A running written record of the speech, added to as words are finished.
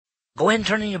Go ahead and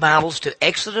turn in your Bibles to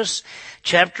Exodus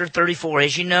chapter 34.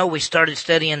 As you know, we started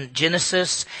studying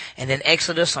Genesis and then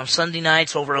Exodus on Sunday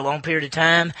nights over a long period of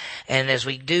time. And as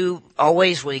we do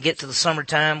always, when we get to the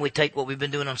summertime, we take what we've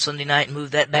been doing on Sunday night and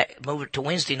move it to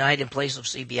Wednesday night in place of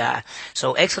CBI.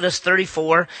 So Exodus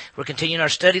 34, we're continuing our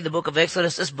study of the book of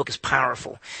Exodus. This book is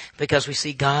powerful because we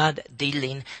see God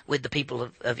dealing with the people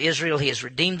of Israel. He has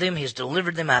redeemed them. He has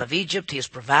delivered them out of Egypt. He has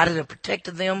provided and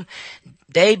protected them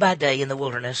day by day in the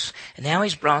wilderness, and now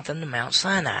he's brought them to Mount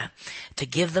Sinai to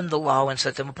give them the law and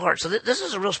set them apart. So this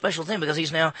is a real special thing because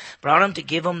he's now brought them to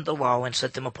give them the law and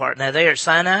set them apart. Now there at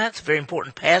Sinai, it's a very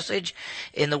important passage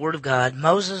in the Word of God.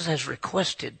 Moses has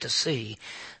requested to see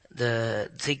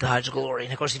God's glory.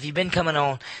 And of course, if you've been coming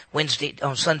on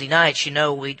Sunday nights, you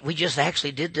know we just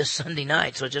actually did this Sunday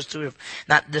night. So just through,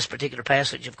 not this particular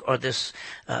passage or these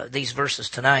verses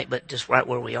tonight, but just right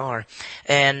where we are.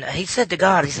 And he said to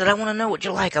God, he said, I want to know what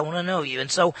you're like. I want to know you.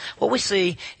 And so what we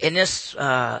see in this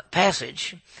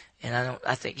passage, and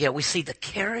we see the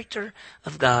character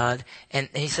of God, and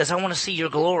he says, I want to see your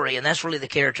glory, and that's really the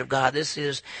character of God. This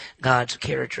is God's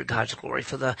character, God's glory.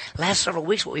 For the last several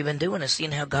weeks, what we've been doing is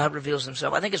seeing how God reveals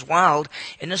himself. I think it's wild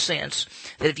in the sense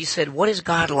that if you said, what is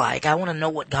God like? I want to know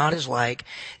what God is like.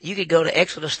 You could go to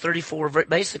Exodus 34,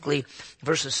 basically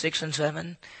verses 6 and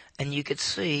 7, and you could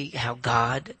see how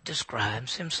God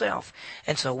describes himself.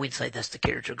 And so we'd say that's the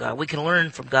character of God. We can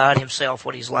learn from God himself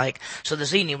what he's like. So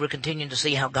this evening we're continuing to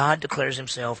see how God declares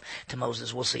himself to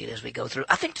Moses. We'll see it as we go through.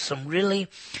 I think some really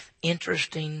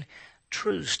interesting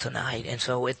truths tonight. And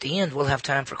so at the end, we'll have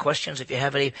time for questions if you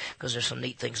have any, because there's some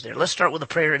neat things there. Let's start with a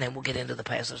prayer and then we'll get into the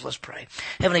passage. Let's pray.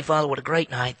 Heavenly Father, what a great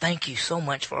night. Thank you so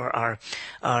much for our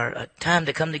time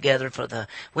to come together for the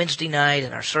Wednesday night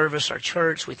and our service, our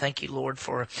church. We thank you, Lord,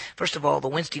 for, first of all, the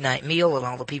Wednesday night meal and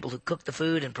all the people who cooked the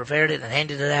food and prepared it and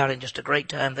handed it out, and just a great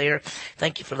time there.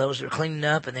 Thank you for those who are cleaning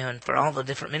up, and then for all the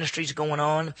different ministries going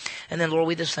on. And then, Lord,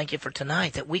 we just thank you for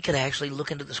tonight that we could actually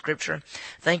look into the scripture.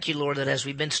 Thank you, Lord, that as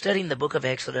we've been studying the book of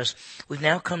Exodus, we've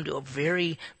now come to a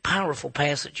very powerful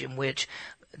passage in which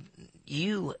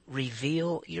you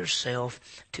reveal yourself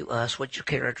to us, what your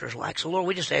character is like. So, Lord,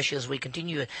 we just ask you as we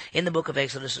continue in the book of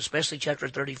Exodus, especially chapter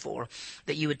 34,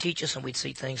 that you would teach us and we'd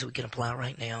see things that we can apply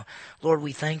right now. Lord,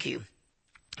 we thank you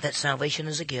that salvation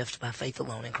is a gift by faith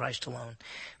alone in Christ alone.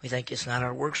 We thank you it's not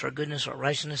our works, our goodness, our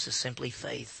righteousness, it's simply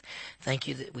faith. Thank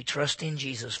you that we trust in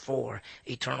Jesus for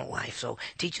eternal life. So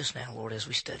teach us now, Lord, as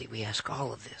we study. We ask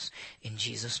all of this in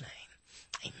Jesus'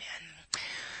 name. Amen.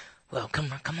 Well,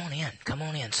 come on in. Come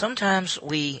on in. Sometimes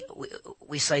we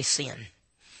say sin,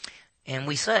 and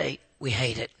we say we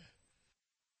hate it,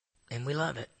 and we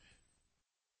love it.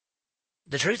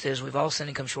 The truth is, we've all sinned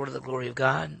and come short of the glory of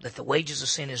God, that the wages of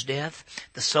sin is death.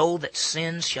 The soul that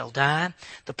sins shall die.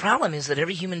 The problem is that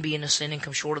every human being has sinned and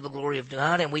come short of the glory of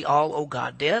God, and we all owe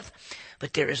God death.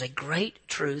 But there is a great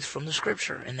truth from the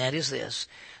Scripture, and that is this.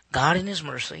 God in his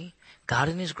mercy, God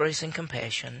in his grace and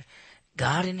compassion,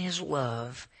 God in his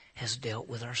love has dealt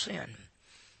with our sin.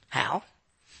 How?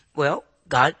 Well,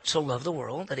 God so loved the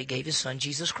world that he gave his son,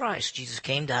 Jesus Christ. Jesus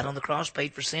came, died on the cross,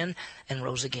 paid for sin, and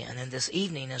rose again. And this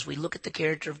evening, as we look at the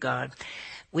character of God,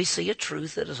 we see a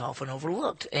truth that is often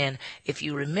overlooked. And if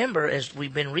you remember, as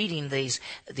we've been reading these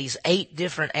 8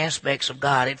 different aspects of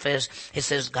God, it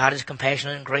says God is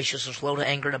compassionate and gracious and slow to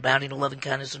anger and abounding in loving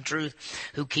kindness and truth,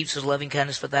 who keeps his loving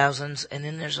kindness for thousands. And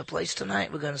then there's a place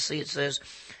tonight we're going to see it says,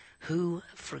 who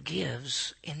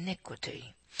forgives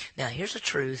iniquity. Now, here's a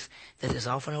truth that is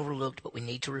often overlooked, but we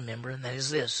need to remember, and that is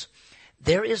this.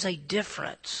 There is a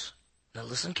difference. Now,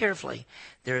 listen carefully.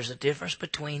 There is a difference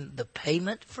between the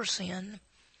payment for sin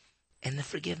and the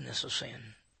forgiveness of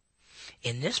sin.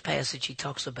 In this passage, he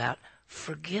talks about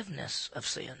forgiveness of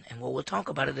sin. And we'll talk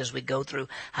about it as we go through.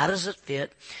 How does it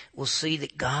fit? We'll see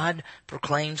that God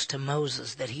proclaims to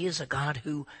Moses that he is a God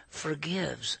who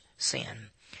forgives sin.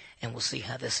 And we'll see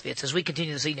how this fits. As we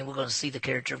continue this evening, we're going to see the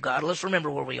character of God. Let's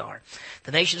remember where we are.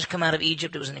 The nations come out of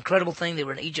Egypt. It was an incredible thing. They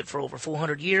were in Egypt for over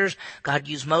 400 years. God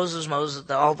used Moses,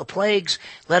 all the plagues,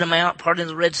 led them out, parted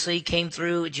the Red Sea, came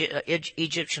through.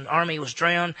 Egyptian army was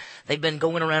drowned. They've been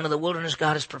going around in the wilderness.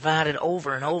 God has provided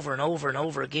over and over and over and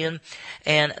over again.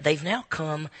 And they've now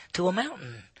come to a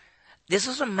mountain. This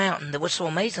is a mountain that what's so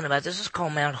amazing about this is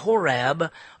called Mount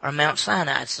Horeb or Mount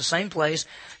Sinai. It's the same place.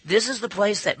 This is the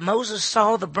place that Moses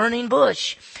saw the burning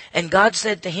bush. And God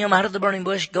said to him out of the burning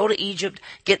bush, go to Egypt,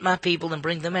 get my people and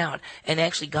bring them out. And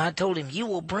actually God told him, you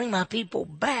will bring my people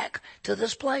back to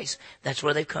this place. That's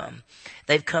where they've come.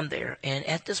 They've come there. And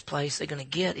at this place they're going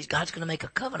to God's going to make a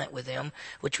covenant with them,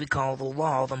 which we call the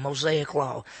law, the Mosaic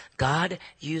law. God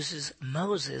uses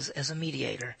Moses as a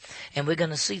mediator. And we're going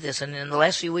to see this. And in the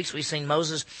last few weeks we've seen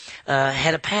Moses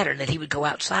had a pattern that he would go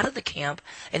outside of the camp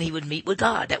and he would meet with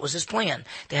God. That was his plan,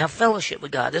 to have fellowship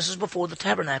with God. This is before the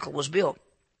tabernacle was built.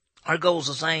 Our goal's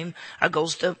the same. Our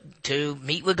goal's to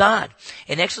meet with God.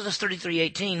 In Exodus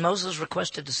 33:18, Moses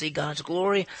requested to see God's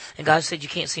glory, and God said, you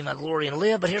can't see my glory and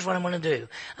live, but here's what I'm going to do.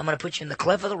 I'm going to put you in the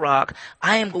cleft of the rock.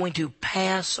 I am going to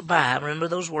pass by. Remember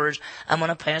those words. I'm going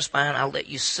to pass by, and I'll let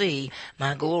you see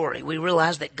my glory. We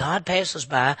realize that God passes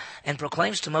by and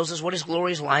proclaims to Moses what his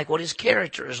glory is like, what his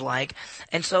character is like.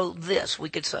 And so this, we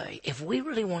could say, if we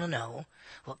really want to know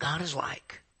what God is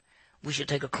like, we should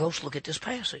take a close look at this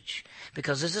passage,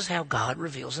 because this is how God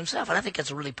reveals himself. And I think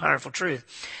that's a really powerful truth.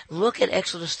 Look at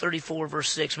Exodus 34, verse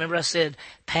 6. Remember I said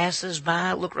passes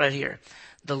by? Look right here.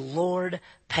 The Lord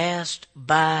passed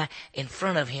by in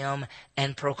front of him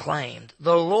and proclaimed,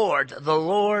 the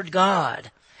Lord God.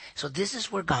 So this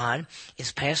is where God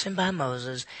is passing by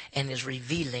Moses and is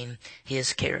revealing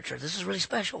his character. This is really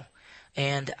special.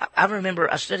 And I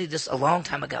remember I studied this a long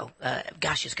time ago.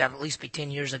 It's got to at least be 10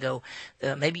 years ago,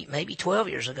 maybe 12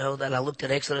 years ago, that I looked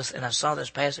at Exodus and I saw this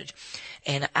passage.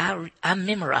 And I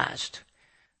memorized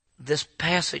this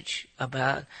passage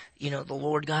about, the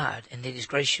Lord God, and that he's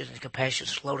gracious and compassionate,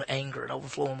 slow to anger and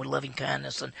overflowing with loving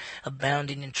kindness and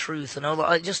abounding in truth and all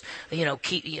that. Just,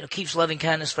 keeps loving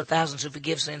kindness for thousands, who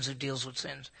forgives sins, who deals with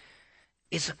sins.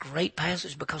 It's a great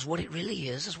passage because what it really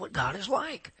is what God is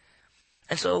like.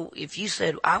 And so if you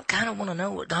said, I kind of want to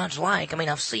know what God's like.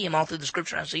 I see him all through the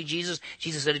scripture. I see Jesus.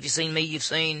 Jesus said, if you've seen me, you've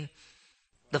seen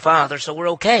the Father. So we're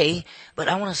okay. But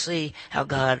I want to see how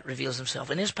God reveals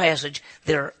himself. In this passage,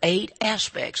 there are 8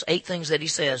 aspects, 8 things that he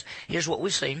says. Here's what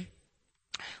we've seen.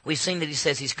 We've seen that he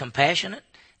says he's compassionate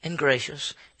and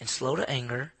gracious and slow to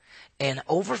anger and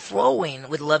overflowing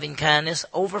with loving kindness,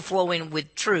 overflowing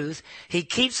with truth. He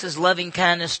keeps his loving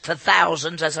kindness to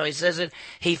thousands. That's how he says it.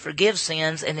 He forgives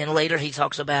sins. And then later he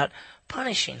talks about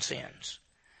punishing sins.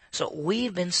 So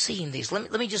we've been seeing these.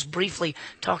 Let me just briefly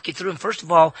talk you through them. First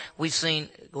of all, we've seen,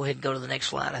 go ahead and go to the next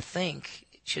slide. I think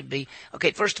it should be. Okay,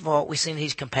 first of all, we've seen that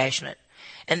he's compassionate.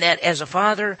 And that as a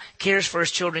father cares for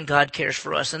his children, God cares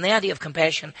for us. And the idea of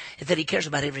compassion is that he cares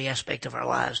about every aspect of our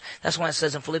lives. That's why it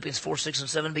says in Philippians 4, 6, and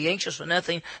 7, be anxious for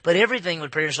nothing, but everything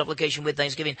with prayer and supplication with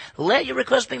thanksgiving. Let your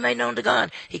requests be made known to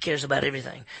God. He cares about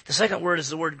everything. The second word is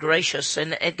the word gracious,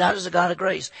 and God is a God of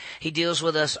grace. He deals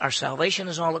with us. Our salvation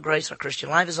is all of grace. Our Christian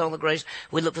life is all of grace.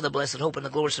 We look for the blessed hope and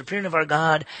the glorious appearing of our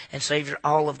God and Savior,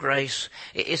 all of grace.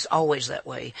 It's always that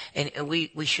way. And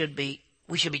we should be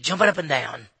jumping up and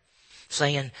down,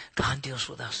 saying, God deals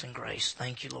with us in grace.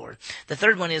 Thank you, Lord. The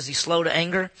third one is he's slow to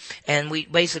anger. And we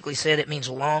basically said it means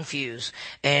a long fuse.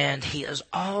 And he has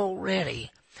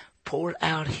already poured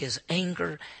out his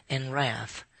anger and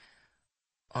wrath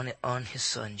on his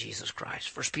son, Jesus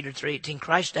Christ. 1 Peter 3:18,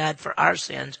 Christ died for our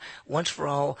sins once for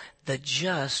all, the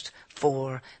just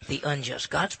for the unjust.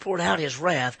 God's poured out his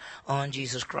wrath on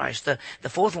Jesus Christ. The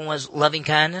fourth one was loving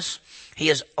kindness. He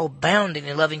is abounding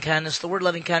in loving kindness. The word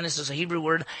loving kindness is a Hebrew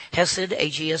word, hesed,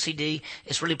 H-E-S-E-D.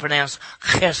 It's really pronounced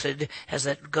chesed, has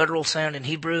that guttural sound in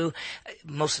Hebrew.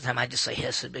 Most of the time I just say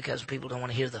hesed because people don't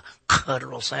want to hear the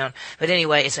guttural sound. But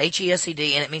anyway, it's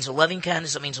H-E-S-E-D, and it means a loving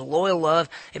kindness. It means a loyal love.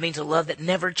 It means a love that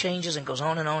never changes and goes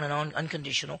on and on and on,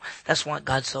 unconditional. That's why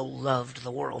God so loved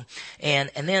the world. And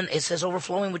then it says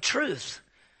overflowing with truth.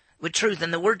 With truth.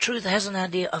 And the word truth has an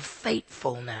idea of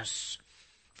faithfulness.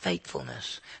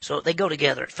 Faithfulness. So they go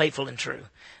together, faithful and true.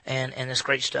 And it's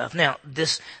great stuff. Now,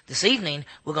 this evening,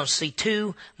 we're going to see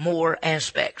 2 more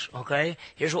aspects, okay?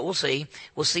 Here's what we'll see.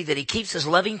 We'll see that he keeps his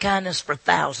loving kindness for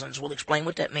thousands. We'll explain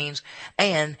what that means.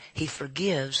 And he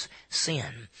forgives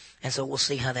sin. And so we'll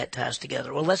see how that ties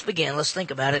together. Well, let's begin. Let's think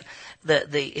about it.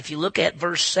 If you look at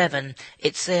verse 7,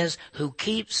 it says, who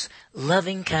keeps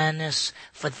loving kindness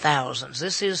for thousands.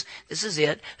 This is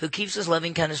it. Who keeps his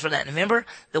loving kindness for that. And remember,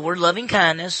 the word loving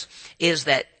kindness is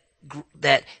that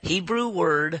Hebrew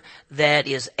word that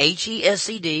is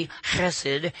H-E-S-E-D,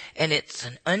 chesed, and it's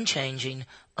an unchanging,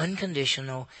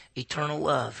 unconditional, eternal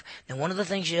love. And one of the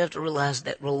things you have to realize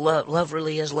that love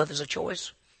really is, love is a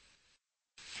choice.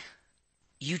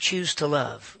 You choose to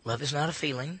love. Love is not a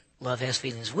feeling. Love has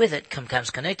feelings with it,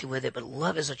 sometimes connected with it, but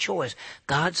love is a choice.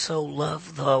 God so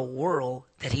loved the world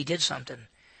that he did something.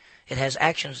 It has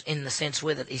actions in the sense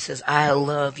with it. He says, I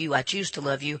love you. I choose to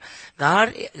love you.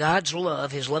 God's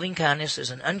love, his loving kindness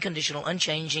is an unconditional,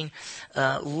 unchanging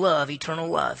love, eternal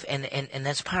love. And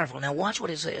that's powerful. Now watch what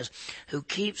it says. Who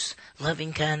keeps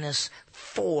loving kindness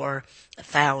for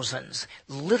thousands.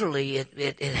 Literally,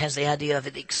 it has the idea of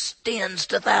it extends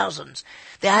to thousands.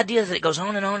 The idea that it goes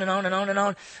on and on and on and on and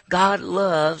on. God's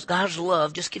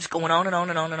love just keeps going on and on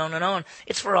and on and on and on.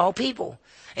 It's for all people.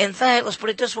 In fact, let's put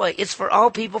it this way. It's for all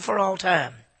people for all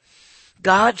time.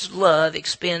 God's love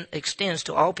extends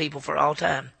to all people for all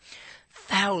time.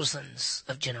 Thousands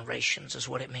of generations is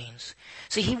what it means.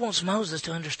 See, he wants Moses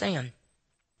to understand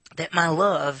that my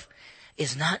love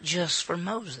is not just for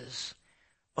Moses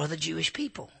or the Jewish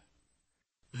people.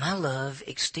 My love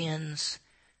extends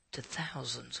to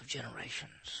thousands of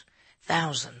generations,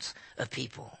 thousands of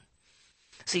people.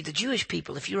 See, the Jewish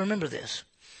people, if you remember this,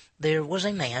 there was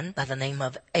a man by the name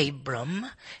of Abram.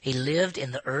 He lived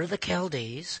in the Ur of the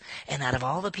Chaldees. And out of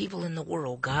all the people in the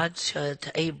world, God said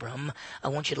to Abram, I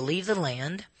want you to leave the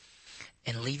land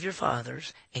and leave your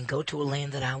fathers and go to a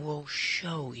land that I will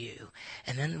show you.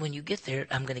 And then when you get there,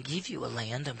 I'm going to give you a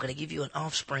land. I'm going to give you an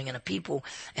offspring and a people.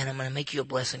 And I'm going to make you a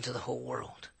blessing to the whole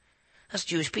world. That's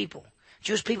Jewish people.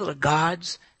 Jewish people are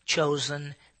God's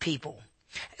chosen people.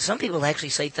 Some people actually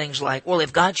say things like, well,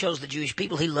 if God chose the Jewish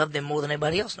people, he loved them more than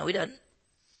anybody else. No, he doesn't.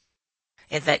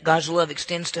 In fact, God's love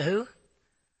extends to who?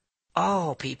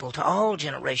 All people, to all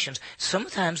generations.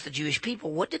 Sometimes the Jewish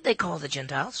people, what did they call the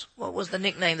Gentiles? What was the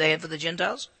nickname they had for the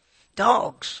Gentiles?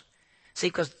 Dogs. See,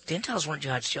 because Gentiles weren't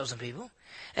God's chosen people.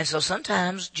 And so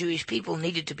sometimes Jewish people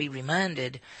needed to be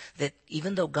reminded that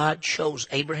even though God chose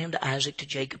Abraham to Isaac to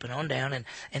Jacob and on down,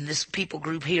 and this people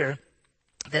group here,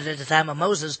 that at the time of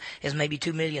Moses is maybe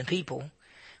 2 million people,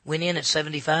 went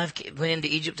into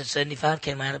Egypt at 75,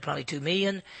 came out at probably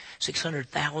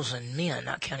 2,600,000 men,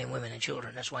 not counting women and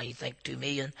children. That's why you think 2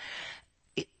 million.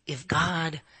 If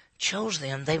God chose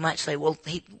them, they might say, well,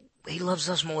 he loves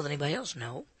us more than anybody else.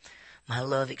 No, my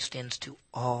love extends to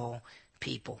all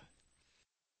people.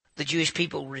 The Jewish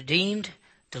people redeemed,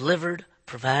 delivered,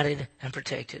 provided, and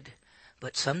protected.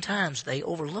 But sometimes they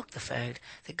overlook the fact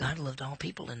that God loved all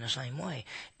people in the same way.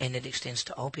 And it extends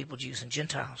to all people, Jews and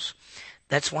Gentiles.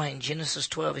 That's why in Genesis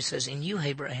 12 it says, in you,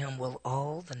 Abraham, will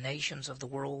all the nations of the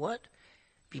world what?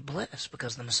 Be blessed.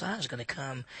 Because the Messiah is going to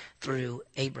come through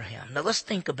Abraham. Now let's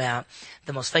think about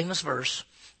the most famous verse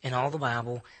in all the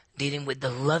Bible dealing with the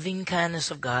loving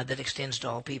kindness of God that extends to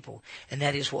all people. And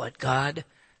that is what? God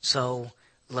so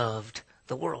loved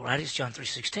the world. Right? It's John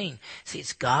 3:16. See,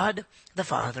 it's God the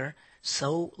Father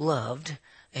so loved,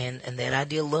 and that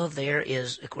idea of love there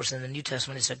is, of course, in the New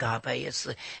Testament, it's agape.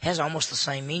 It has almost the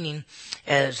same meaning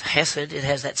as hesed. It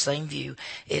has that same view.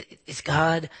 It's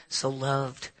God so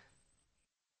loved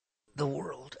the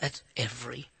world. That's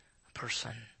every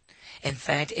person. In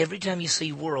fact, every time you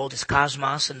see world, it's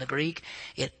cosmos in the Greek.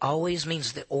 It always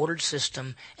means the ordered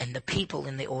system and the people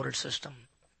in the ordered system.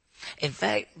 In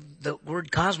fact, the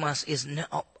word cosmos is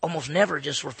almost never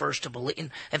just refers to belief. In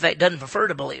fact, it doesn't refer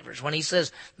to believers. When he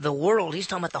says the world, he's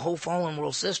talking about the whole fallen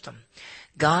world system.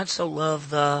 God so loved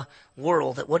the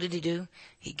world that what did he do?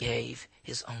 He gave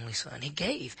his only son. He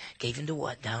gave him to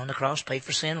what? Die on the cross, pay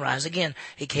for sin, rise again.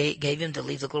 He gave him to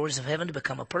leave the glories of heaven, to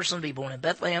become a person, to be born in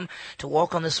Bethlehem, to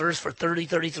walk on this earth for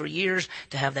 33 years,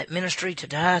 to have that ministry, to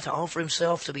die, to offer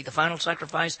himself, to be the final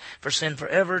sacrifice for sin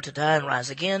forever, to die and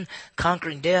rise again,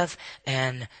 conquering death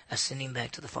and ascending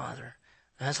back to the Father.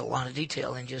 Now, that's a lot of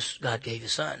detail in just God gave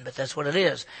his son, but that's what it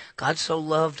is. God so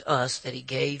loved us that he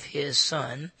gave his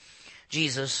son,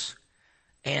 Jesus.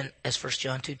 And as 1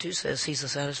 John 2:2 says, he's the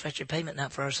satisfactory payment,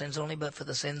 not for our sins only, but for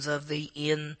the sins of the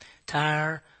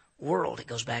entire world. It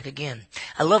goes back again.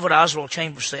 I love what Oswald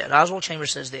Chambers said. Oswald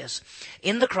Chambers says this: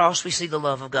 in the cross we see the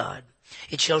love of God.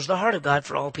 It shows the heart of God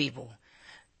for all people.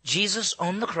 Jesus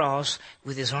on the cross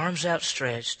with his arms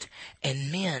outstretched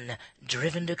and men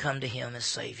driven to come to him as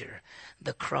Savior.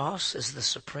 The cross is the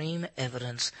supreme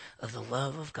evidence of the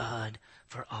love of God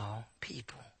for all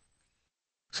people.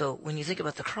 So when you think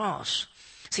about the cross,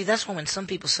 see, that's why when some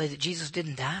people say that Jesus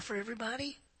didn't die for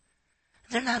everybody,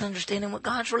 they're not understanding what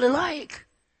God's really like.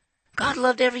 God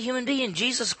loved every human being.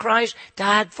 Jesus Christ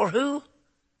died for who?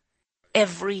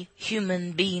 Every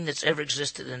human being that's ever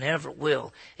existed and ever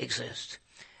will exist.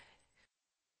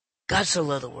 God so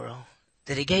loved the world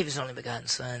that he gave his only begotten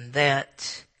Son,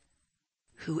 that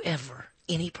whoever,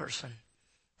 any person,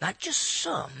 not just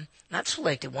some, not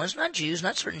selected ones, not Jews,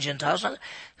 not certain Gentiles,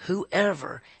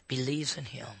 whoever believes in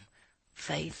him,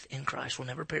 faith in Christ will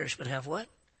never perish but have what?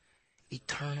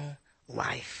 eternal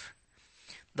life.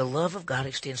 The love of God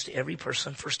extends to every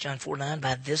person. 1 John 4:9,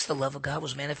 by this the love of God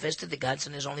was manifested, that God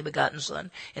sent his only begotten Son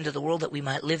into the world that we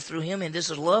might live through him. And this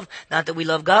is love, not that we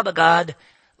love God, but God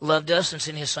loved us and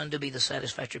sent his Son to be the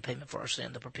satisfactory payment for our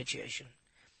sin, the propitiation.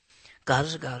 God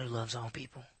is a God who loves all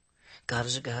people. God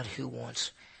is a God who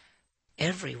wants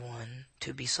everyone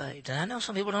to be saved. And I know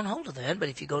some people don't hold to that, but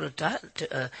if you go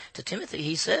to Timothy,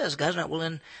 he says God's not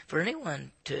willing for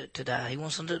anyone to die. He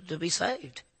wants them to be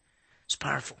saved. It's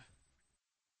powerful.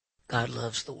 God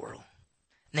loves the world.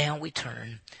 Now we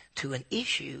turn to an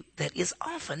issue that is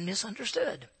often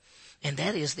misunderstood, and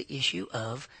that is the issue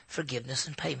of forgiveness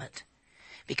and payment.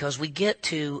 Because we get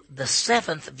to the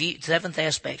seventh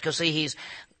aspect. Because see, he's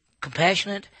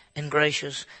compassionate and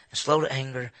gracious and slow to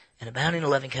anger and abounding in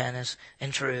loving kindness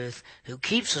and truth, who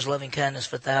keeps his loving kindness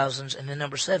for thousands. And then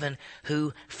number 7,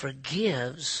 who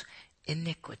forgives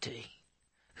iniquity.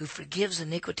 Who forgives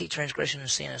iniquity, transgression, and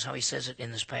sin is how he says it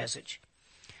in this passage.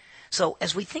 So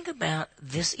as we think about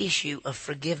this issue of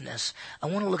forgiveness, I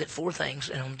want to look at 4 things,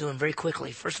 and I'm doing very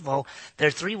quickly. First of all, there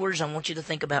are 3 words I want you to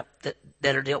think about that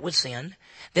are dealt with sin.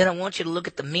 Then I want you to look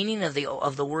at the meaning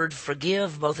of the word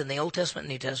forgive, both in the Old Testament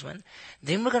and New Testament.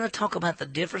 Then we're going to talk about the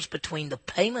difference between the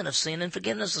payment of sin and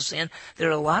forgiveness of sin. There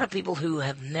are a lot of people who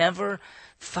have never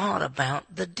thought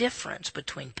about the difference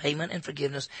between payment and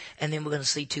forgiveness, and then we're going to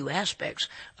see 2 aspects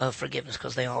of forgiveness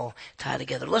because they all tie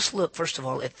together. Let's look first of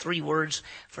all at 3 words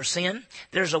for sin.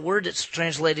 There's a word that's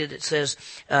translated, it says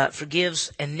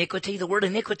forgives iniquity. The word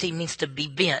iniquity means to be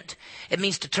bent. It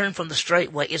means to turn from the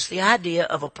straight way. It's the idea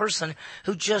of a person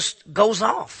who just goes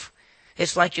off.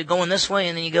 It's like you're going this way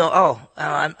and then you go,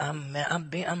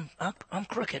 I'm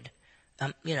crooked.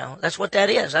 That's what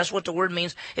that is. That's what the word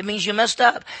means. It means you messed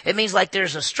up. It means like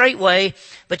there's a straight way,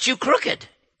 but you crooked.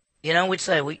 We'd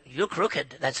say, you're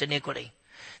crooked. That's iniquity.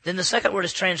 Then the second word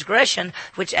is transgression,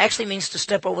 which actually means to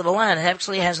step over the line. It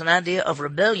actually has an idea of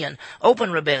rebellion,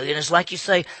 open rebellion. It's like you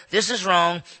say, this is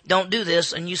wrong, don't do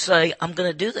this, and you say, I'm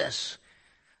going to do this.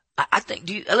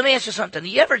 Let me ask you something.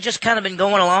 You ever just kind of been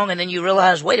going along and then you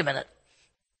realize, wait a minute,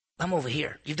 I'm over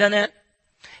here. You've done that?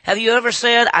 Have you ever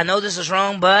said, I know this is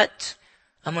wrong, but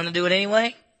I'm going to do it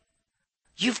anyway?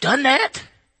 You've done that?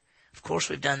 Of course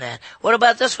we've done that. What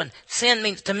about this one? Sin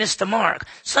means to miss the mark.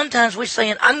 Sometimes we're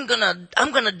saying, I'm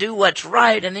gonna do what's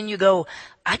right, and then you go,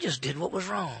 I just did what was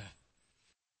wrong.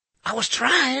 I was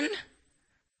trying.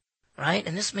 Right?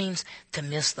 And this means to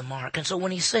miss the mark. And so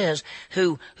when he says,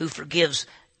 who forgives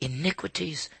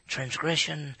iniquities,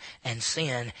 transgression, and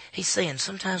sin, he's saying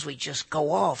sometimes we just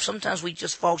go off. Sometimes we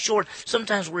just fall short.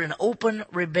 Sometimes we're in open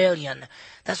rebellion.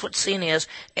 That's what sin is.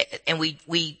 And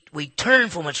we turn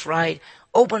from what's right,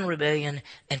 open rebellion,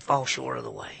 and fall short of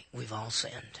the way. We've all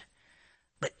sinned.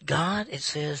 But God, it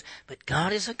says, but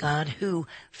God is a God who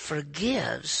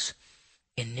forgives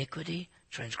iniquity,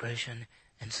 transgression,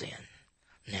 and sin.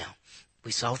 Now,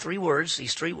 we saw 3 words,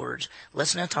 these 3 words.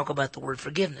 Let's now talk about the word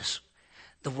forgiveness.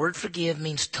 The word forgive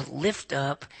means to lift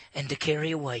up and to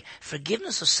carry away.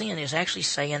 Forgiveness of sin is actually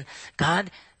saying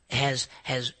God has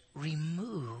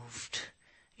removed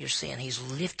your sin. He's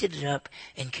lifted it up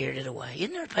and carried it away.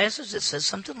 Isn't there a passage that says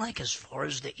something like as far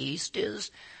as the east is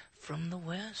from the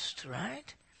west,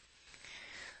 right?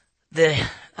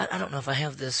 I don't know if I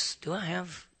have this. Do I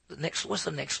have the next? What's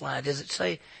the next slide? Does it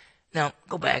say? Now,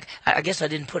 go back. I guess I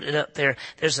didn't put it up there.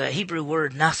 There's a Hebrew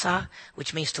word, nasa,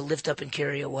 which means to lift up and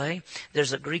carry away.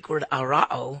 There's a Greek word,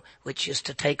 arao, which is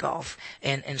to take off.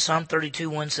 And Psalm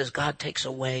 32:1 says God takes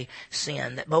away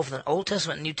sin. That both the Old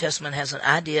Testament and New Testament has an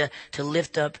idea to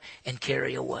lift up and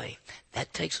carry away.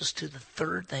 That takes us to the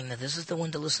 3rd thing. Now, this is the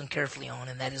one to listen carefully on,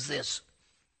 and that is this.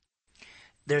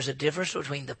 There's a difference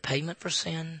between the payment for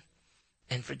sin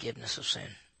and forgiveness of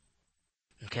sin.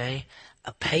 Okay?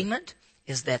 A payment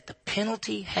is that the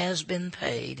penalty has been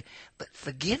paid, but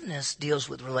forgiveness deals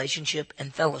with relationship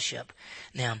and fellowship.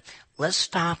 Now, let's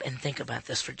stop and think about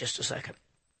this for just a second.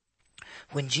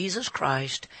 When Jesus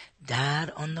Christ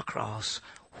died on the cross,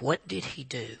 what did he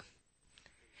do?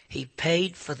 He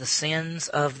paid for the sins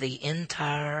of the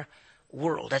entire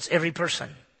world. That's every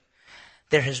person.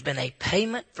 There has been a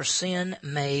payment for sin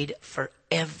made for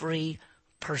every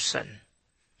person.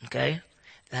 Okay?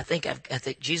 And I think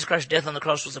Jesus Christ's death on the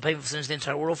cross was the payment for sins of the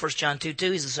entire world. 1 John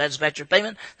 2:2, he's the satisfactory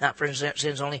payment, not for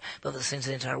sins only, but for the sins of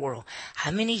the entire world.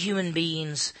 How many human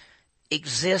beings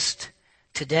exist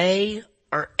today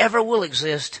or ever will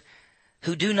exist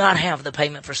who do not have the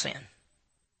payment for sin?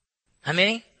 How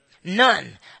many?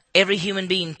 None. Every human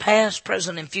being, past,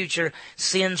 present, and future,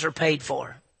 sins are paid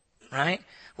for. Right?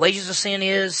 Wages of sin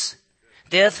is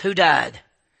death. Who died?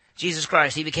 Jesus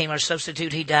Christ. He became our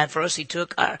substitute. He died for us. He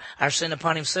took our sin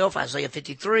upon himself. Isaiah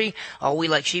 53. All we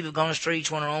like sheep have gone astray, each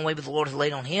one our own way, but the Lord hath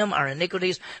laid on him our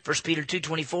iniquities. 1 Peter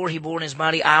 2:24. He bore in his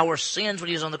body our sins when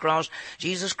he was on the cross.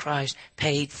 Jesus Christ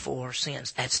paid for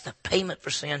sins. That's the payment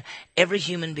for sin. Every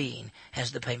human being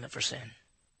has the payment for sin.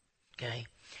 Okay?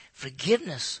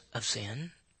 Forgiveness of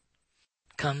sin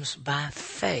comes by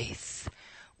faith.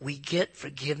 We get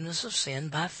forgiveness of sin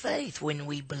by faith. When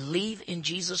we believe in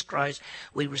Jesus Christ,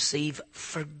 we receive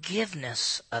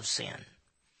forgiveness of sin.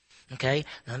 Okay?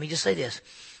 Now let me just say this.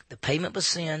 The payment for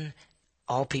sin,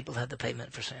 all people have the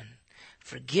payment for sin.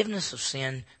 Forgiveness of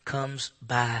sin comes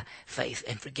by faith.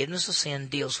 And forgiveness of sin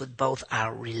deals with both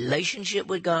our relationship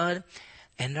with God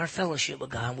and our fellowship with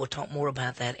God. We'll talk more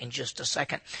about that in just a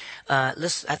second.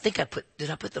 Listen, did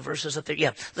I put the verses up there?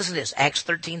 Yeah. Listen to this. Acts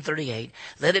 13:38.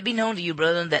 Let it be known to you,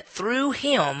 brethren, that through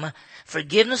him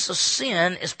forgiveness of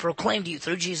sin is proclaimed to you.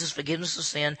 Through Jesus, forgiveness of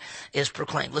sin is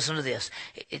proclaimed. Listen to this.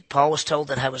 Paul was told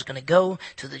that I was going to go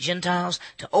to the Gentiles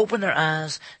to open their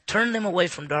eyes, turn them away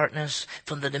from darkness,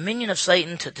 from the dominion of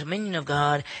Satan to the dominion of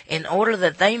God, in order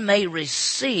that they may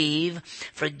receive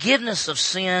forgiveness of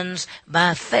sins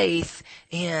by faith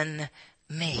in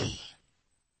me.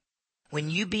 When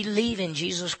you believe in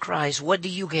Jesus Christ, what do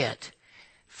you get?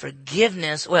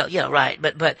 Forgiveness. Well, yeah, right.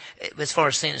 But as far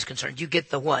as sin is concerned, you get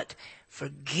the what?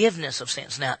 Forgiveness of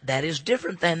sins. Now, that is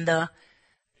different than the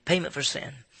payment for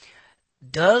sin.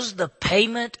 Does the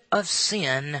payment of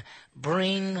sin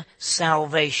bring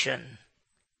salvation?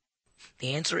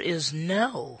 The answer is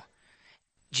no.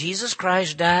 Jesus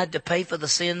Christ died to pay for the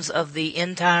sins of the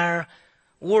entire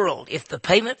world. If the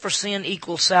payment for sin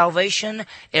equals salvation,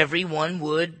 everyone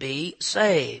would be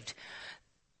saved.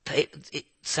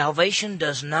 Salvation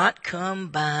does not come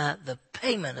by the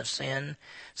payment of sin.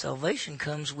 Salvation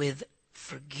comes with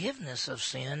forgiveness of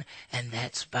sin, and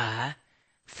that's by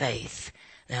faith.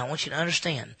 Now, I want you to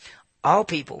understand, all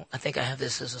people, I think I have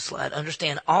this as a slide,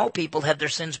 understand all people have their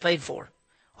sins paid for.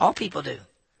 All people do.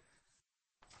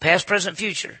 Past, present,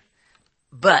 future.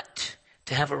 But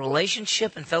to have a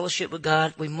relationship and fellowship with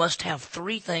God, we must have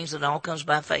three things, that all comes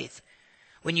by faith.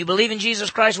 When you believe in Jesus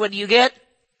Christ, what do you get?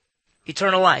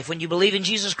 Eternal life. When you believe in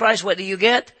Jesus Christ, what do you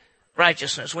get?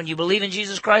 Righteousness. When you believe in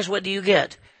Jesus Christ, what do you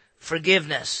get?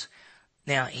 Forgiveness.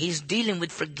 Now, he's dealing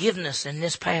with forgiveness in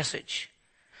this passage.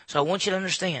 So I want you to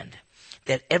understand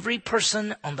that every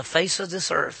person on the face of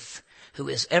this earth who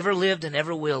has ever lived and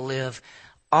ever will live,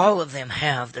 all of them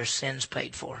have their sins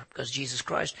paid for, because Jesus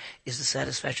Christ is the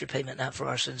satisfactory payment, not for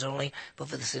our sins only, but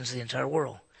for the sins of the entire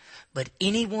world. But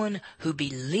anyone who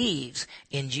believes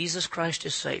in Jesus Christ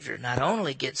as Savior not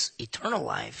only gets eternal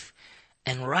life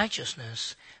and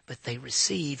righteousness, but they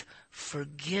receive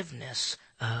forgiveness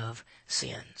of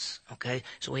sins. Okay?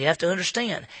 So we have to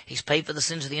understand, he's paid for the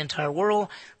sins of the entire world,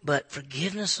 but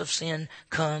forgiveness of sin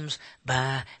comes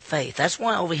by faith. That's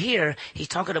why over here, he's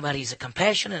talking about he's a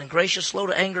compassionate and gracious, slow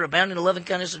to anger, abounding in loving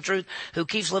kindness and truth, who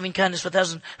keeps loving kindness for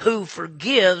thousands, who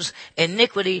forgives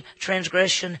iniquity,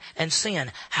 transgression, and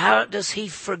sin. How does he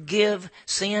forgive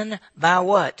sin? By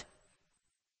what?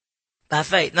 By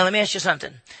faith. Now let me ask you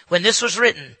something. When this was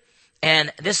written,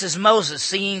 and this is Moses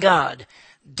seeing God,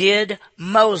 did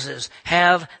Moses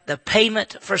have the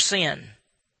payment for sin?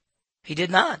 He did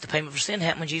not. The payment for sin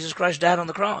happened when Jesus Christ died on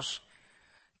the cross.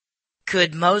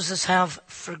 Could Moses have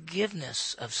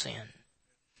forgiveness of sin?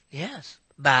 Yes.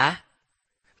 By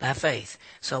faith.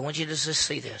 So I want you to just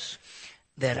see this.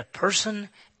 That a person,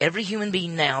 every human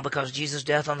being now, because of Jesus'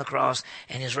 death on the cross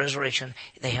and his resurrection,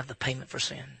 they have the payment for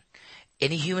sin.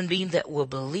 Any human being that will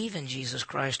believe in Jesus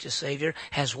Christ as Savior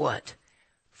has what?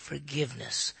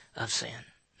 Forgiveness of sin.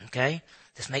 Okay?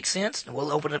 This makes sense? And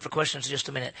we'll open it up for questions in just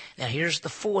a minute. Now here's the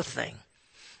fourth thing.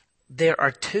 There are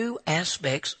two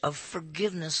aspects of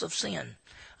forgiveness of sin.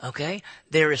 Okay?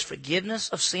 There is forgiveness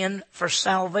of sin for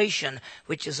salvation,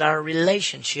 which is our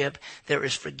relationship. There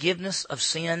is forgiveness of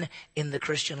sin in the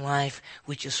Christian life,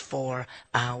 which is for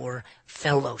our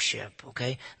fellowship.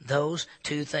 Okay? Those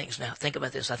two things. Now, think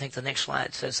about this. I think the next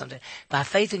slide says something. By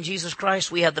faith in Jesus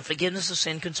Christ, we have the forgiveness of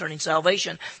sin concerning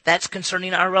salvation. That's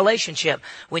concerning our relationship.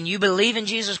 When you believe in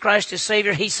Jesus Christ as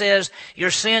Savior, he says, your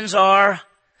sins are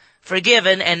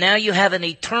forgiven, and now you have an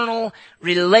eternal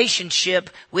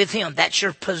relationship with him. That's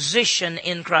your position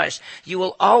in Christ. You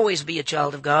will always be a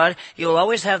child of God. You will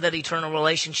always have that eternal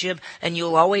relationship, and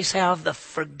you'll always have the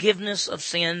forgiveness of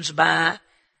sins by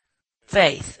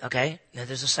faith. Okay? Now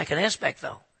there's a second aspect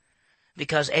though.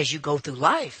 Because as you go through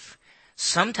life,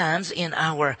 sometimes in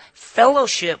our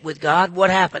fellowship with God, what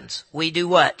happens? We do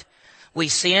what? We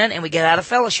sin and we get out of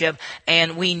fellowship,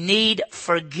 and we need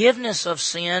forgiveness of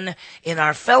sin in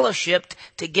our fellowship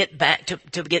to get back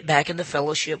to get back into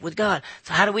fellowship with God.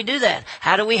 So how do we do that?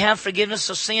 How do we have forgiveness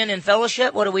of sin in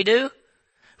fellowship? What do?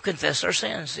 Confess our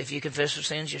sins. If you confess your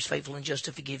sins, you're faithful and just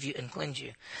to forgive you and cleanse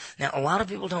you. Now, a lot of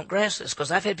people don't grasp this,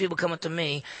 because I've had people come up to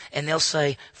me and they'll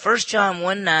say, 1 John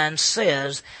 1:9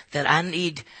 says that I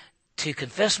need to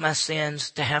confess my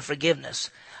sins to have forgiveness.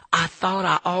 I thought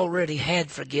I already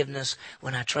had forgiveness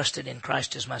when I trusted in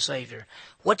Christ as my Savior.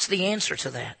 What's the answer to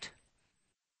that?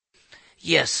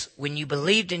 Yes, when you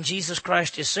believed in Jesus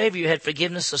Christ as Savior, you had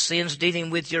forgiveness of sins dealing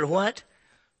with your what?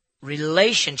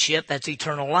 Relationship, that's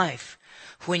eternal life.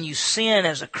 When you sin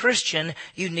as a Christian,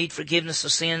 you need forgiveness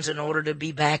of sins in order to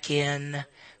be back in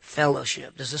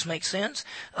fellowship. Does this make sense?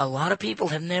 A lot of people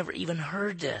have never even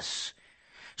heard this.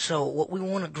 So what we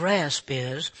want to grasp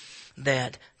is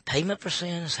that payment for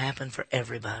sins happen for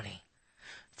everybody.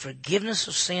 Forgiveness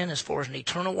of sin as far as an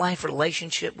eternal life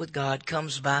relationship with God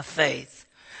comes by faith.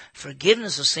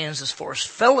 Forgiveness of sins as far as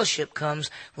fellowship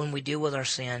comes when we deal with our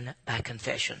sin by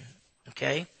confession.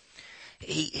 Okay?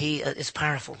 It's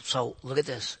powerful. So look at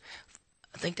this.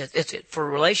 I think that's it. For a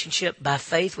relationship by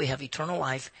faith, we have eternal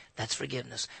life. That's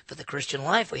forgiveness. For the Christian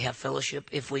life, we have fellowship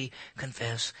if we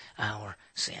confess our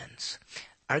sins.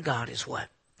 Our God is what?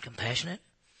 Compassionate,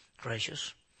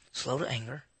 gracious, slow to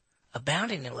anger,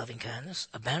 abounding in loving kindness,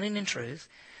 abounding in truth.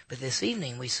 But this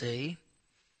evening we see,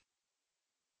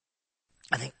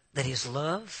 I think, that his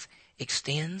love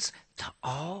extends to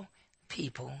all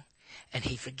people, and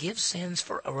he forgives sins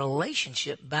for a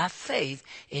relationship by faith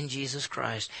in Jesus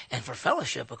Christ. And for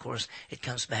fellowship, of course, it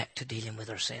comes back to dealing with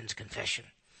our sins, confession.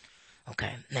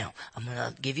 Okay, now, I'm going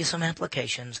to give you some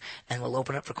applications, and we'll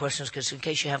open up for questions, because in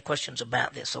case you have questions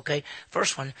about this, okay?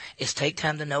 First one is take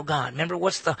time to know God. Remember,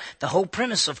 what's the whole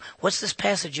premise of what's this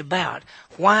passage about?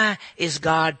 Why is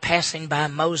God passing by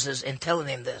Moses and telling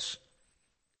him this?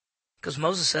 Because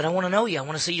Moses said, I want to know you. I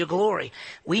want to see your glory.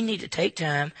 We need to take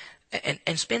time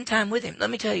and spend time with him. Let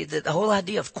me tell you that the whole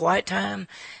idea of quiet time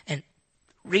and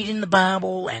reading the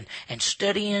Bible and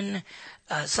studying,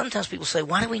 sometimes people say,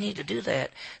 why do we need to do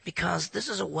that? Because this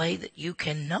is a way that you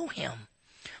can know him.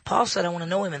 Paul said, I want to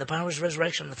know him in the power of his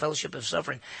resurrection and the fellowship of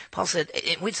suffering. Paul said,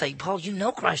 we'd say, Paul, you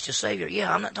know Christ as Savior.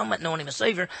 Yeah, I'm not talking about knowing him as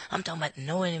Savior. I'm talking about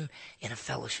knowing him in a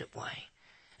fellowship way.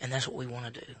 And that's what we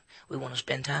want to do. We want to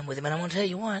spend time with him. And I want to tell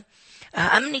you what,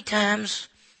 how many times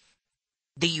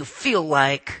do you feel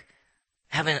like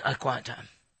having a quiet time?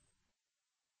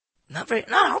 Not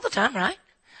all the time, right?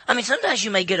 I mean, sometimes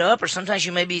you may get up, or sometimes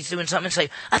you may be doing something and say,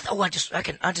 I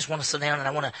just want to sit down and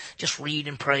I want to just read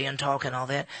and pray and talk and all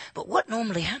that. But what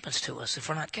normally happens to us if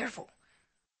we're not careful?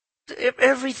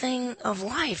 Everything of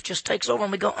life just takes over,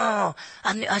 and we go, oh,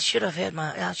 I should have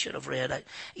read.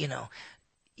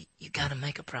 You got to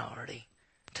make a priority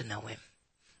to know him.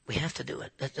 We have to do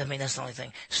it. That's the only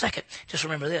thing. Second, just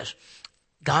remember this.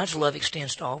 God's love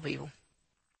extends to all people.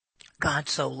 God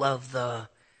so loved the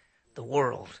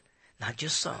world, not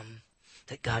just some,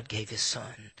 that God gave his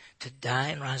son to die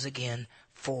and rise again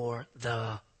for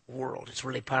the world. It's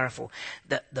really powerful.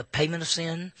 The payment of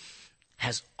sin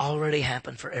has already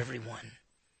happened for everyone.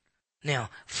 Now,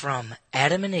 from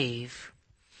Adam and Eve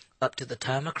up to the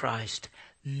time of Christ,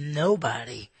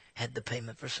 nobody had the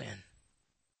payment for sin.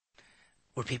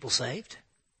 Were people saved?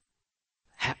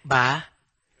 By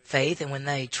faith. And when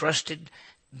they trusted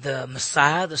the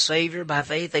Messiah, the Savior, by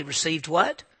faith, they received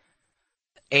what?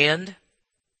 And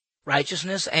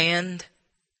righteousness and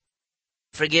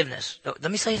forgiveness.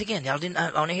 Let me say it again. Y'all didn't.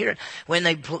 I want to hear it. When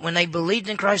they believed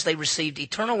in Christ, they received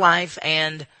eternal life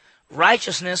and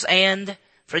righteousness and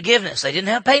forgiveness. They didn't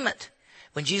have payment.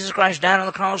 When Jesus Christ died on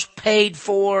the cross, paid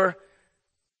for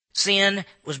sin,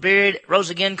 was buried, rose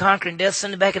again, conquering death,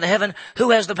 sent back into heaven. Who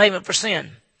has the payment for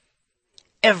sin?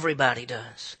 Everybody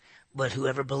does. But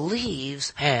whoever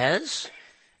believes has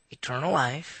eternal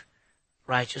life,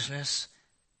 righteousness,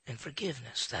 and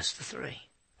forgiveness. That's the three.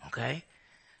 Okay?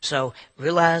 So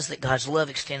realize that God's love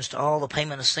extends to all, the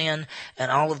payment of sin,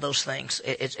 and all of those things.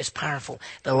 It's powerful.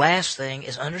 The last thing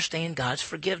is understand God's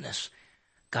forgiveness.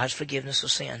 God's forgiveness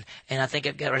of sin. And I think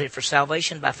I've got right here for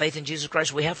salvation by faith in Jesus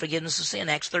Christ. We have forgiveness of sin.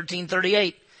 Acts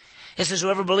 13:38. It says,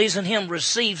 whoever believes in him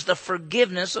receives the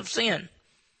forgiveness of sin.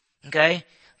 Okay?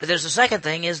 But there's a second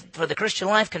thing is for the Christian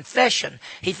life, confession.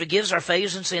 He forgives our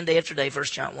failures and sin day after day, 1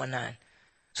 John 1:9.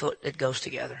 So it goes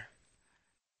together.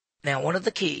 Now, one of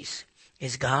the keys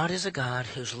is God is a God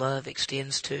whose love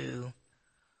extends to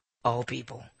all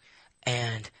people.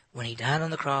 And when he died on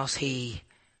the cross, he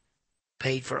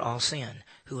paid for all sin.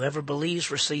 Whoever believes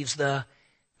receives the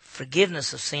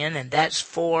forgiveness of sin, and that's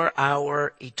for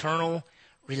our eternal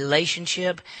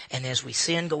relationship. And as we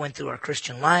sin going through our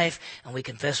Christian life and we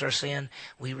confess our sin,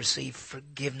 we receive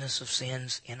forgiveness of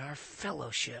sins in our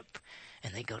fellowship.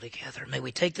 And they go together. May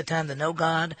we take the time to know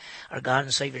God, our God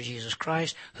and Savior Jesus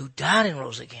Christ, who died and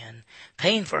rose again,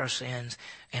 paying for our sins,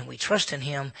 and we trust in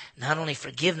Him, not only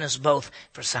forgiveness both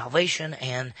for salvation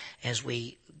and as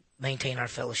we maintain our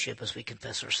fellowship as we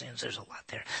confess our sins. There's a lot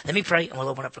there. Let me pray and we'll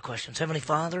open up for questions. Heavenly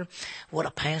Father, what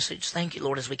a passage. Thank you,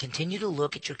 Lord, as we continue to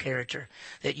look at your character,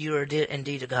 that you are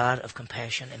indeed a God of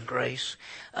compassion and grace,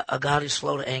 a God who's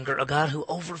slow to anger, a God who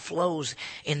overflows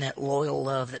in that loyal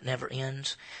love that never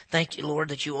ends. Thank you, Lord,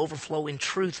 that you overflow in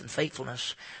truth and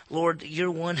faithfulness. Lord, you're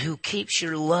one who keeps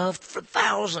your love for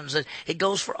thousands. It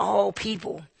goes for all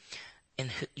people.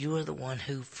 And you are the one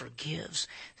who forgives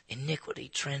iniquity,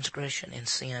 transgression, and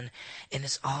sin. And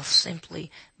it's all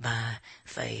simply by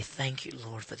faith. Thank you,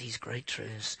 Lord, for these great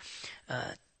truths.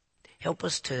 Help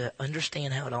us to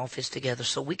understand how it all fits together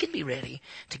so we can be ready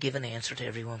to give an answer to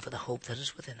everyone for the hope that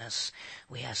is within us.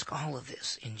 We ask all of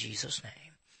this in Jesus'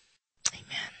 name.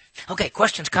 Amen. Okay,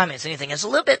 questions, comments, anything. It's a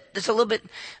little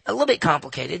bit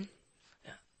complicated.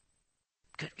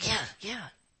 Good. Yeah.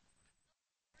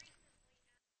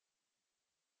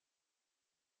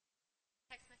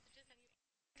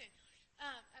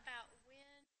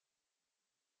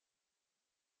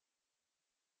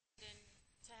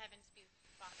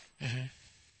 Mm-hmm.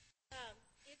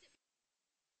 Is it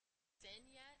sin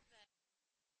yet that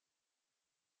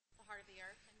the heart of the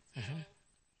earth until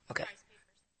Okay. Christ paid for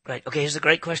sin? Right. Okay, here's a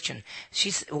great question.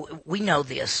 We know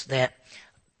this, that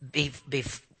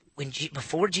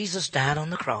before Jesus died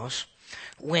on the cross,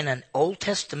 when an Old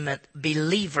Testament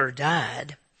believer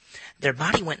died, their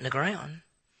body went in the ground,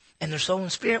 and their soul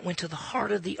and spirit went to the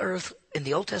heart of the earth. In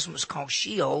the Old Testament, it's called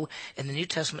Sheol. In the New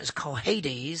Testament, it's called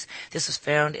Hades. This is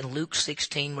found in Luke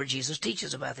 16, where Jesus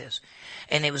teaches about this.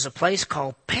 And it was a place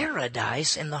called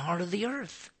paradise in the heart of the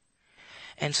earth.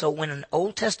 And so when an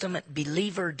Old Testament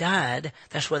believer died,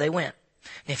 that's where they went.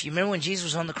 And if you remember when Jesus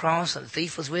was on the cross and the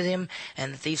thief was with him,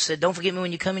 and the thief said, "Don't forget me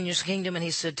when you come in your kingdom," and he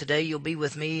said, "Today you'll be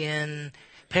with me in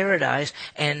paradise."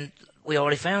 And we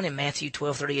already found in Matthew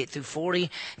 12:38 through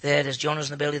 40 that as Jonah's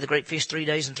in the belly of the great fish 3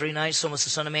 days and 3 nights, so must the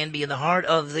Son of Man be in the heart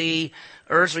of the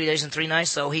earth 3 days and 3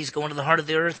 nights. So he's going to the heart of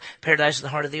the earth. Paradise is the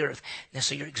heart of the earth. Now,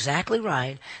 so you're exactly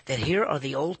right that here are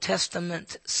the Old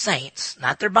Testament saints,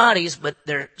 not their bodies, but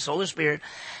their soul and spirit.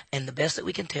 And the best that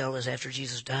we can tell is after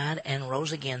Jesus died and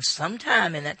rose again,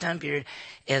 sometime in that time period,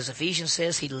 as Ephesians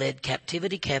says, he led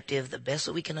captivity captive. The best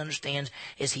that we can understand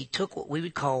is he took what we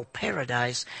would call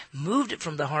paradise, moved it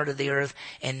from the heart of the earth,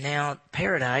 and now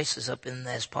paradise is up in,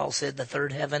 as Paul said, the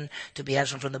third heaven. To be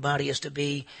absent from the body is to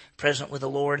be present with the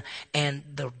Lord. And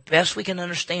the best we can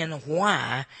understand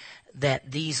why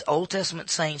that these Old Testament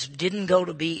saints didn't go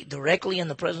to be directly in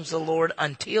the presence of the Lord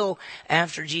until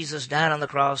after Jesus died on the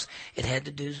cross. It had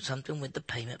to do something with the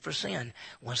payment for sin.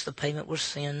 Once the payment for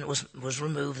sin was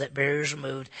removed, that barrier is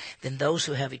removed, then those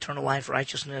who have eternal life,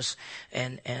 righteousness,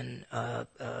 and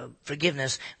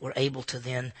forgiveness were able to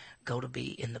then go to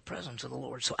be in the presence of the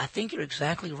Lord. So I think you're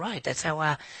exactly right. That's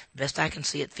how best I can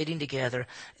see it fitting together.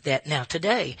 That now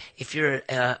today, if you're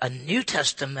a New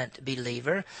Testament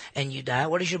believer and you die,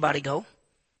 where does your body go?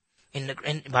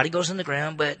 And body goes in the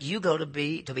ground, but you go to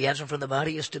be absent from the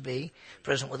body is to be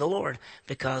present with the Lord,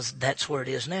 because that's where it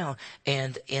is now.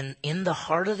 And in the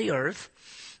heart of the earth,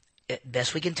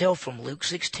 best we can tell from Luke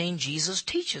 16, Jesus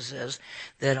teaches us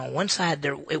that on one side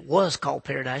it was called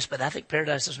paradise, but I think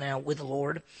paradise is now with the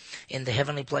Lord in the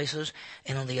heavenly places.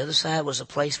 And on the other side was a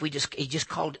place he just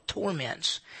called it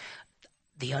torments.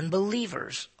 The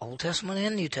unbelievers, Old Testament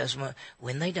and New Testament,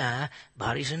 when they die,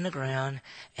 bodies in the ground,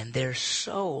 and their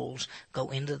souls go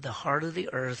into the heart of the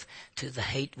earth to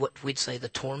what we'd say the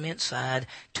torment side,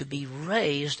 to be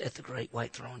raised at the great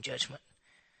white throne judgment.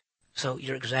 So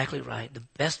you're exactly right.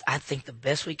 I think the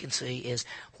best we can see is,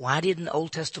 why didn't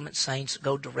Old Testament saints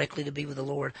go directly to be with the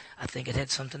Lord? I think it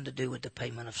had something to do with the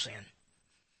payment of sin.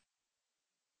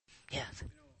 Yeah.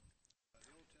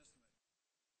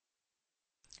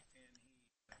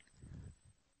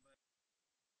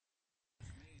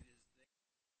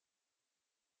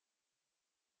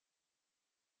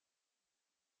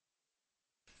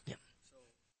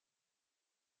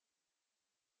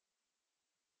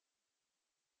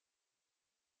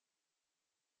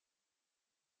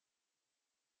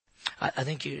 I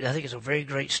think it's a very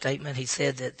great statement. He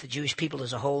said that the Jewish people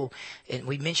as a whole, and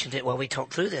we mentioned it while we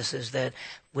talked through this, is that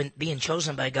when being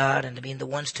chosen by God and to being the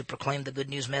ones to proclaim the good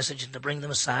news message and to bring the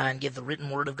Messiah and give the written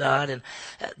word of God, and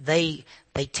they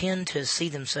tended to see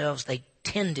themselves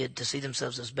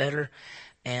as better,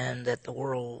 and that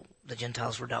the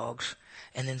Gentiles were dogs.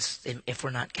 And then if we're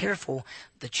not careful,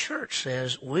 the church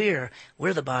says we're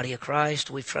the body of Christ.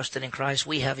 We've trusted in Christ.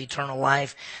 We have eternal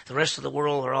life. The rest of the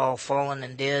world are all fallen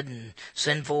and dead and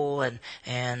sinful,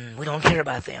 and we don't care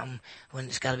about them. When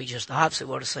it's got to be just the opposite.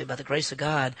 We ought to say, by the grace of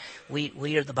God,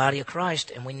 we are the body of Christ,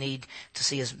 and we need to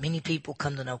see as many people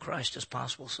come to know Christ as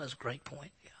possible. So that's a great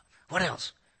point. Yeah. What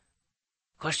else?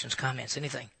 Questions, comments,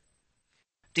 anything?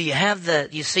 Do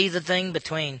you see the thing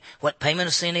between what payment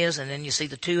of sin is, and then you see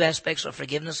the two aspects of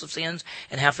forgiveness of sins,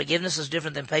 and how forgiveness is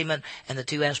different than payment, and the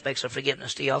two aspects of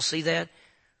forgiveness? Do y'all see that?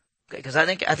 Because I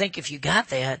think if you got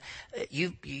that,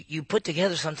 you put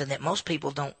together something that most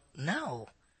people don't know,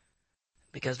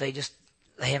 because they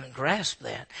haven't grasped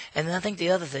that. And then I think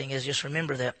the other thing is, just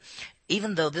remember that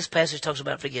even though this passage talks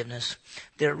about forgiveness,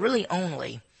 there are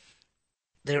only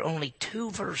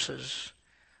two verses,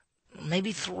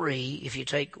 maybe three, if you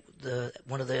take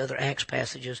one of the other Acts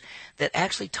passages, that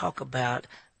actually talk about,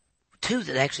 two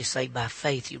that actually say by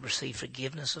faith you receive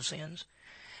forgiveness of sins.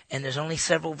 And there's only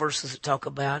several verses that talk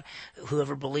about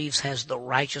whoever believes has the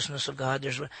righteousness of God.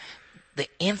 The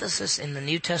emphasis in the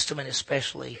New Testament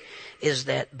especially is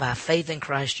that by faith in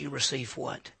Christ you receive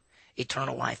what?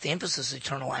 Eternal life. The emphasis is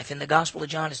eternal life. In the Gospel of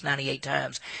John, it's 98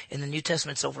 times. In the New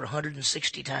Testament, it's over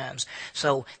 160 times.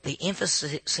 So the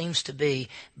emphasis seems to be,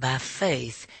 by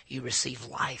faith, you receive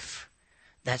life.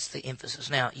 That's the emphasis.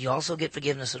 Now, you also get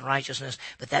forgiveness and righteousness,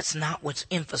 but that's not what's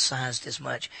emphasized as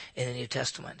much in the New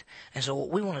Testament. And so what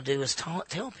we want to do is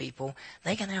tell people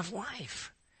they can have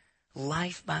life.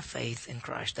 Life by faith in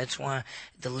Christ. That's why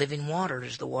the living water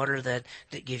is the water that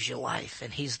gives you life.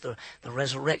 And He's the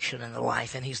resurrection and the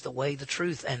life. And He's the way, the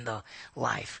truth, and the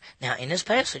life. Now, in this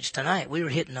passage tonight, we were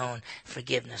hitting on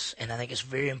forgiveness. And I think it's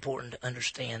very important to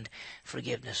understand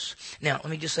forgiveness. Now, let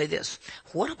me just say this.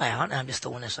 What about, I'm just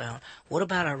throwing this out, what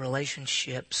about our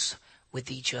relationships with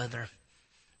each other?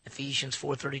 Ephesians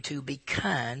 4:32, be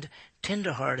kind,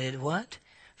 tenderhearted, what?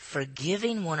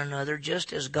 Forgiving one another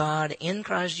just as God in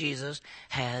Christ Jesus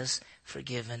has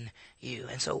forgiven you.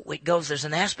 And so it goes, there's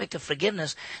an aspect of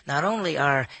forgiveness, not only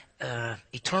our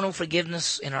eternal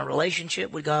forgiveness in our relationship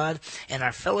with God and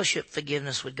our fellowship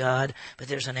forgiveness with God, but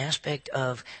there's an aspect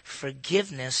of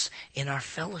forgiveness in our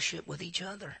fellowship with each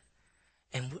other.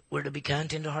 And we're to be kind,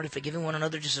 tenderhearted, forgiving one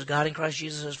another just as God in Christ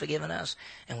Jesus has forgiven us.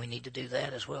 And we need to do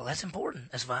that as well. That's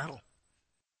important. That's vital.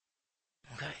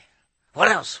 Okay. What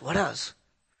else? What else?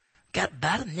 Got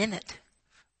about a minute.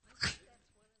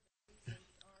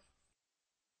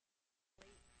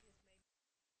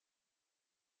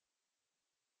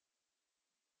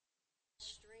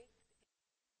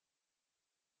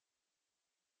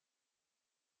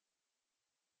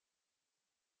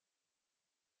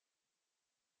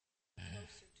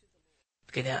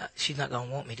 Okay, now, she's not going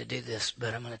to want me to do this,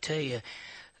 but I'm going to tell you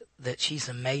that she's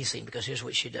amazing, because here's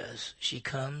what she does. She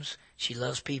comes, she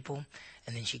loves people,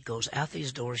 and then she goes out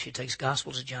these doors. She takes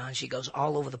Gospel to John. She goes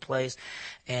all over the place,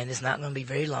 and it's not going to be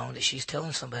very long that she's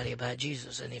telling somebody about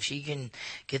Jesus. And if she can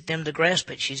get them to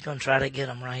grasp it, she's going to try to get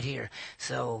them right here.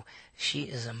 So she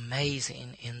is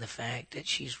amazing in the fact that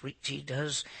she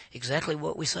does exactly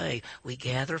what we say. We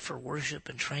gather for worship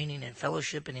and training and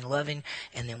fellowship and in loving,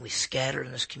 and then we scatter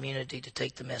in this community to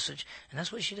take the message. And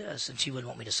that's what she does. And she wouldn't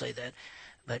want me to say that.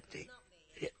 But,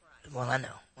 well, I know.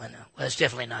 Well, it's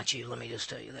definitely not you. Let me just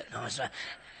tell you that. No, it's not.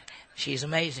 She's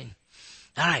amazing.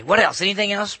 All right, what else?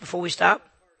 Anything else before we stop?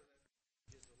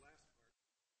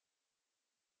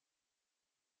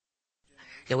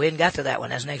 Yeah, we haven't got to that one.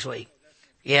 That's next week.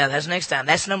 Yeah, that's next time.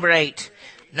 That's number 8.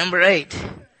 Number 8.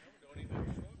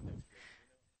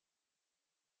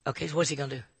 Okay, so what's he going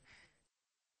to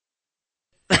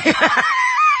do?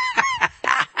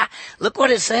 Look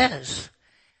what it says.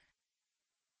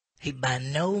 He by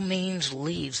no means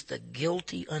leaves the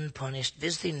guilty unpunished,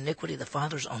 visiting iniquity of the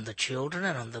fathers on the children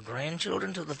and on the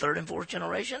grandchildren to the 3rd and 4th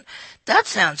generation. That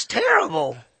sounds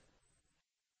terrible.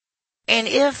 And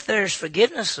if there's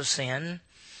forgiveness of sin,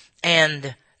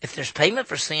 and if there's payment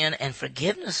for sin and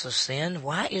forgiveness of sin,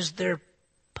 why is there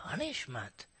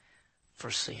punishment for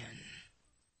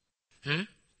sin?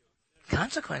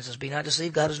 Consequences. Be not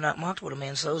deceived. God is not mocked. What a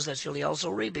man sows, that shall he also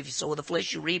reap. If you sow with the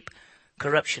flesh, you reap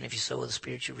corruption. If you sow with the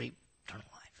Spirit, you reap eternal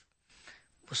life.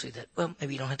 We'll see that. Well,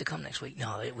 maybe you don't have to come next week.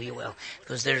 No, we will.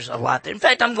 Because there's a lot there. In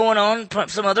fact, I'm going on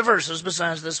some other verses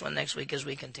besides this one next week as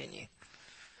we continue.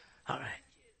 All right.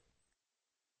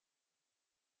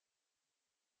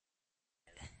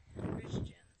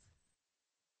 Christians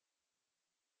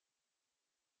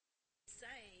say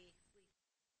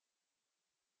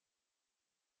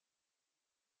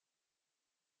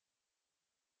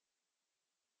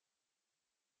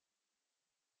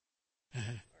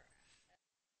Mm-hmm.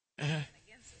 Mm-hmm.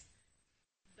 against us.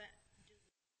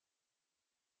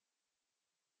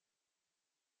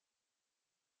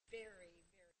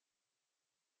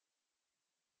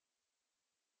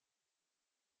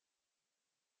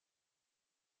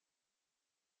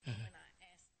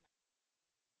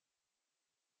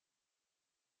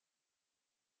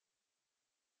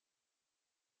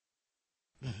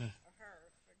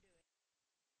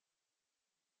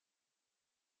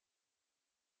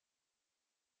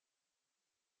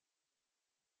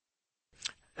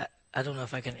 I don't know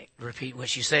if I can repeat what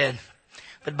she said.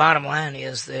 But bottom line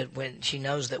is that when she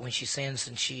knows that when she sins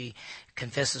and she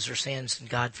confesses her sins and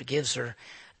God forgives her,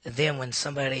 then when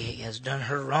somebody has done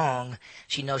her wrong,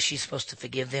 she knows she's supposed to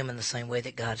forgive them in the same way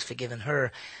that God's forgiven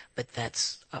her. But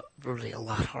that's really a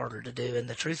lot harder to do. And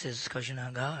the truth is, it's because you're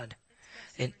not God.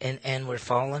 And we're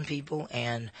fallen people,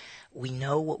 and we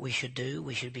know what we should do.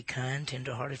 We should be kind,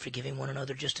 tender-hearted, forgiving one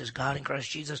another, just as God in Christ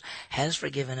Jesus has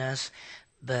forgiven us.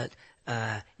 But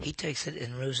He takes it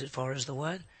and moves it far as the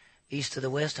what? East to the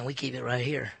west, and we keep it right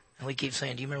here. And we keep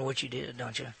saying, do you remember what you did,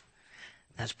 don't you?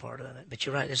 That's part of it. But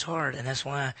you're right, it's hard, and that's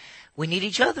why we need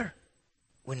each other.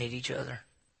 We need each other.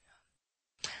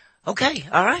 Okay,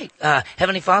 all right.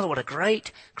 Heavenly Father, what a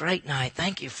great, great night.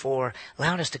 Thank you for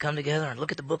allowing us to come together and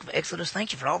look at the book of Exodus.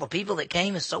 Thank you for all the people that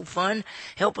came. It's so fun.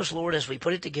 Help us, Lord, as we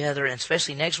put it together, and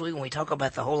especially next week when we talk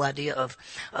about the whole idea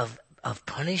of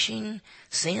punishing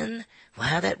sin, well,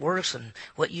 how that works and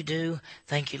what you do.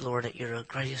 Thank you, Lord, that you're the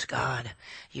greatest God.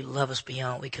 You love us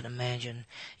beyond what we can imagine.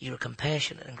 You're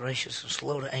compassionate and gracious and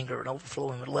slow to anger and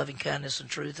overflowing with loving kindness and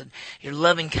truth. And your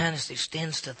loving kindness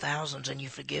extends to thousands, and you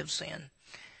forgive sin.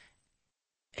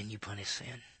 And you punish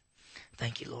sin.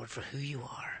 Thank you, Lord, for who you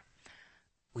are.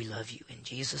 We love you. In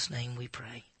Jesus' name we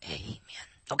pray. Amen.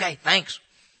 Okay, thanks.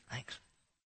 Thanks.